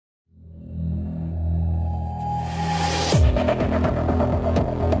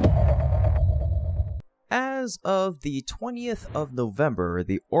As of the 20th of November,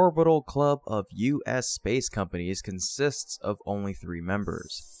 the Orbital Club of US space companies consists of only 3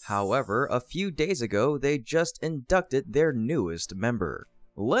 members. However, a few days ago, they just inducted their newest member.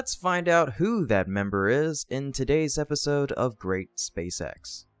 Let's find out who that member is in today's episode of Great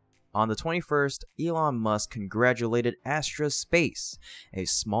SpaceX. On the 21st, Elon Musk congratulated Astra Space, a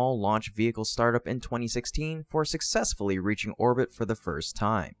small launch vehicle startup in 2016, for successfully reaching orbit for the first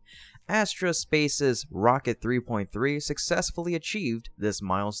time. Astra Space's Rocket 3.3 successfully achieved this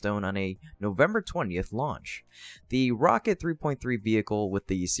milestone on a November 20th launch. The Rocket 3.3 vehicle, with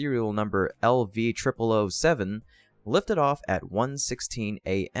the serial number LV0007, lifted off at 1:16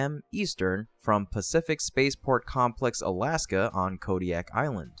 a.m. Eastern from Pacific Spaceport Complex, Alaska on Kodiak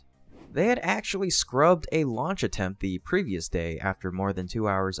Island. They had actually scrubbed a launch attempt the previous day after more than 2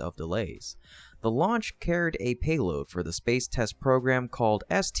 hours of delays. The launch carried a payload for the space test program called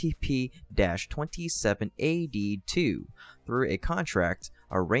STP-27AD2 through a contract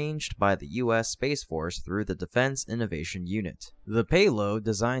arranged by the U.S. Space Force through the Defense Innovation Unit. The payload,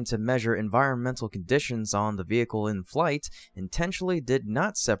 designed to measure environmental conditions on the vehicle in flight, intentionally did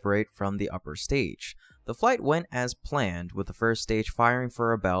not separate from the upper stage. The flight went as planned, with the first stage firing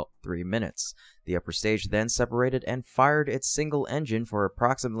for about 3 minutes. The upper stage then separated and fired its single engine for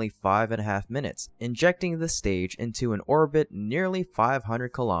approximately 5.5 minutes, injecting the stage into an orbit nearly 500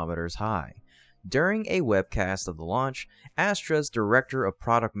 kilometers high. During a webcast of the launch, Astra's Director of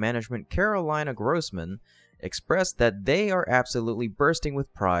Product Management, Carolina Grossman, expressed that they are absolutely bursting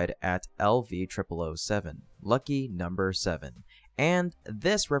with pride at LV0007, lucky number 7. And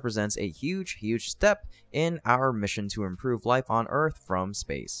this represents a huge step in our mission to improve life on Earth from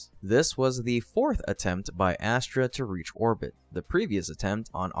space. This was the 4th attempt by Astra to reach orbit. The previous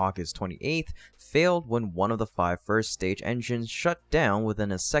attempt, on August 28th, failed when one of the 5 first-stage engines shut down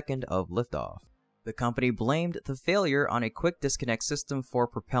within a second of liftoff. The company blamed the failure on a quick disconnect system for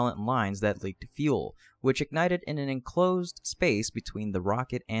propellant lines that leaked fuel, which ignited in an enclosed space between the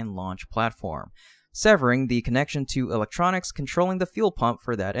rocket and launch platform, severing the connection to electronics controlling the fuel pump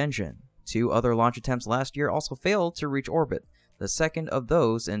for that engine. 2 other launch attempts last year also failed to reach orbit. The second of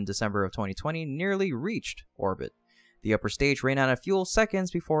those, in December of 2020, nearly reached orbit. The upper stage ran out of fuel seconds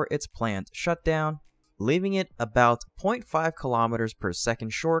before its plant shut down, leaving it about 0.5 kilometers per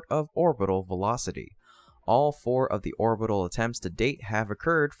second short of orbital velocity. All 4 of the orbital attempts to date have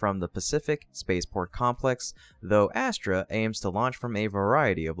occurred from the Pacific Spaceport Complex, though Astra aims to launch from a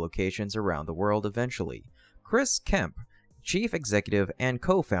variety of locations around the world eventually. Chris Kemp, chief executive and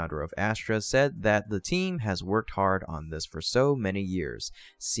co-founder of Astra, said that the team has worked hard on this for so many years,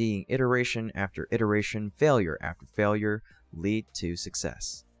 seeing iteration after iteration, failure after failure, lead to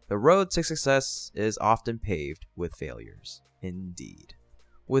success. The road to success is often paved with failures. Indeed.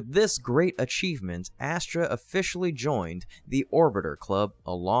 With this great achievement, Astra officially joined the Orbital Club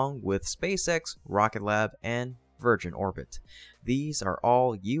along with SpaceX, Rocket Lab, and Virgin Orbit. These are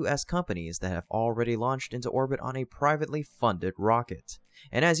all US companies that have already launched into orbit on a privately funded rocket.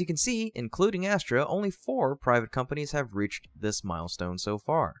 And as you can see, including Astra, only 4 private companies have reached this milestone so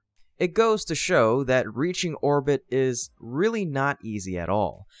far. It goes to show that reaching orbit is really not easy at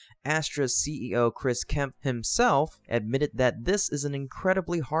all. Astra's CEO Chris Kemp himself admitted that this is an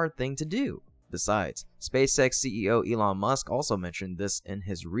incredibly hard thing to do. Besides, SpaceX CEO Elon Musk also mentioned this in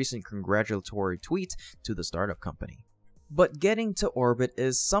his recent congratulatory tweet to the startup company. But getting to orbit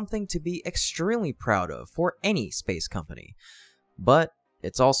is something to be extremely proud of for any space company. But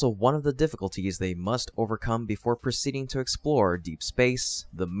it's also one of the difficulties they must overcome before proceeding to explore deep space,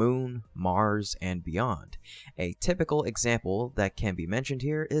 the moon, Mars, and beyond. A typical example that can be mentioned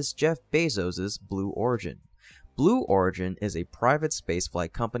here is Jeff Bezos' Blue Origin. Blue Origin is a private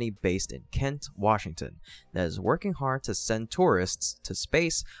spaceflight company based in Kent, Washington, that is working hard to send tourists to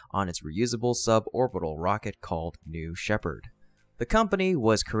space on its reusable suborbital rocket called New Shepard. The company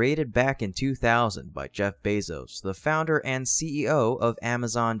was created back in 2000 by Jeff Bezos, the founder and CEO of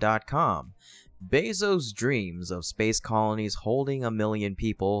Amazon.com. Bezos dreams of space colonies holding 1 million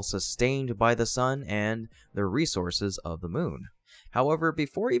people, sustained by the sun and the resources of the moon. However,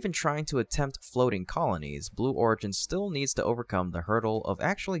 before even trying to attempt floating colonies, Blue Origin still needs to overcome the hurdle of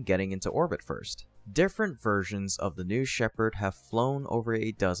actually getting into orbit first. Different versions of the New Shepard have flown over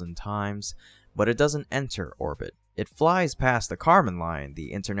a dozen times, but it doesn't enter orbit. It flies past the Kármán line,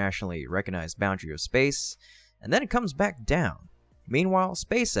 the internationally recognized boundary of space, and then it comes back down. Meanwhile,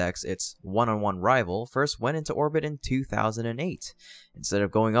 SpaceX, its one-on-one rival, first went into orbit in 2008. Instead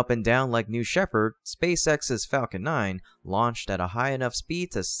of going up and down like New Shepard, SpaceX's Falcon 9 launched at a high enough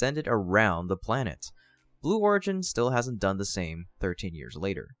speed to send it around the planet. Blue Origin still hasn't done the same 13 years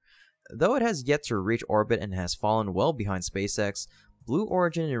later. Though it has yet to reach orbit and has fallen well behind SpaceX, Blue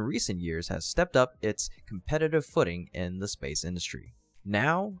Origin in recent years has stepped up its competitive footing in the space industry.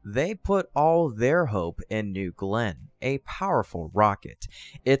 Now, they put all their hope in New Glenn, a powerful rocket.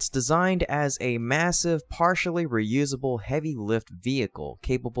 It's designed as a massive, partially reusable heavy-lift vehicle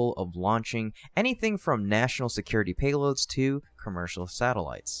capable of launching anything from national security payloads to commercial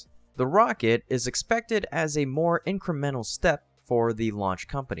satellites. The rocket is expected as a more incremental step for the launch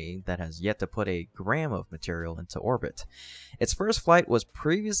company that has yet to put a gram of material into orbit. Its first flight was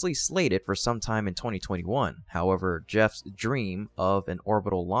previously slated for sometime in 2021. However, Jeff's dream of an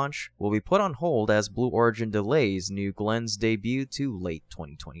orbital launch will be put on hold as Blue Origin delays New Glenn's debut to late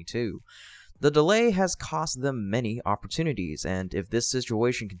 2022. The delay has cost them many opportunities, and if this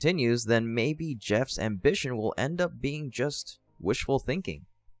situation continues, then maybe Jeff's ambition will end up being just wishful thinking.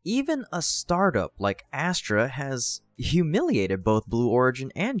 Even a startup like Astra has humiliated both Blue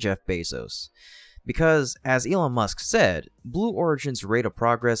Origin and Jeff Bezos. Because, as Elon Musk said, Blue Origin's rate of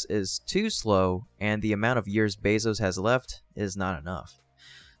progress is too slow, and the amount of years Bezos has left is not enough.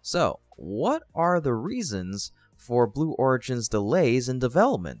 So, what are the reasons for Blue Origin's delays in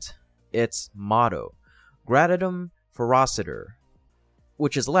development? Its motto, Gradatum Ferociter,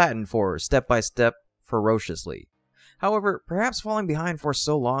 which is Latin for step by step, ferociously. However, perhaps falling behind for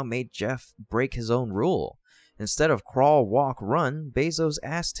so long made Jeff break his own rule. Instead of crawl, walk, run, Bezos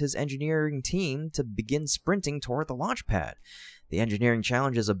asked his engineering team to begin sprinting toward the launch pad. The engineering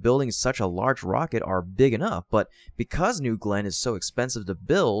challenges of building such a large rocket are big enough, but because New Glenn is so expensive to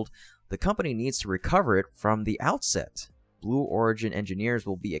build, the company needs to recover it from the outset. Blue Origin engineers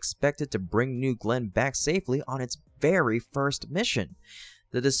will be expected to bring New Glenn back safely on its very first mission.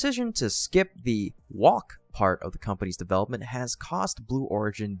 The decision to skip the walk part of the company's development has cost Blue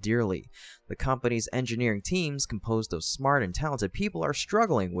Origin dearly. The company's engineering teams, composed of smart and talented people, are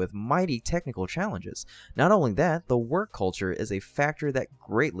struggling with mighty technical challenges. Not only that, the work culture is a factor that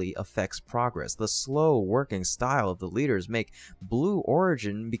greatly affects progress. The slow working style of the leaders make Blue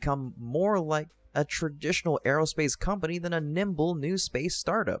Origin become more like a traditional aerospace company than a nimble new space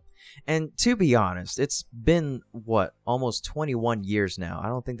startup. And to be honest, it's been, almost 21 years now. I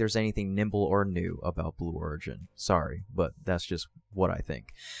don't think there's anything nimble or new about Blue Origin. Sorry, but that's just what I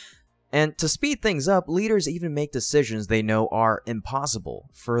think. And to speed things up, leaders even make decisions they know are impossible.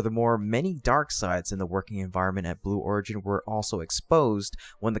 Furthermore, many dark sides in the working environment at Blue Origin were also exposed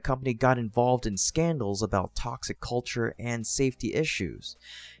when the company got involved in scandals about toxic culture and safety issues,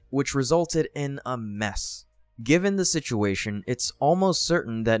 which resulted in a mess. Given the situation, it's almost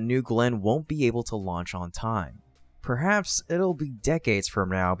certain that New Glenn won't be able to launch on time. Perhaps it'll be decades from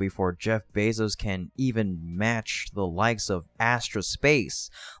now before Jeff Bezos can even match the likes of Astra Space,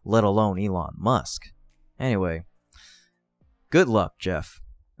 let alone Elon Musk. Anyway, good luck, Jeff.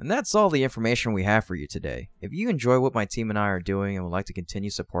 And that's all the information we have for you today. If you enjoy what my team and I are doing and would like to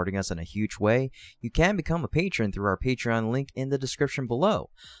continue supporting us in a huge way, you can become a patron through our Patreon link in the description below.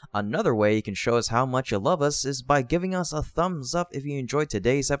 Another way you can show us how much you love us is by giving us a thumbs up if you enjoyed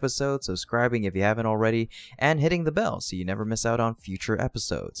today's episode, subscribing if you haven't already, and hitting the bell so you never miss out on future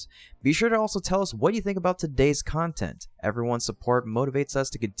episodes. Be sure to also tell us what you think about today's content. Everyone's support motivates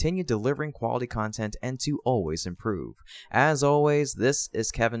us to continue delivering quality content and to always improve. As always, this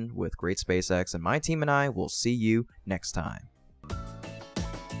is Kevin with Great SpaceX, and my team and I will see you next time.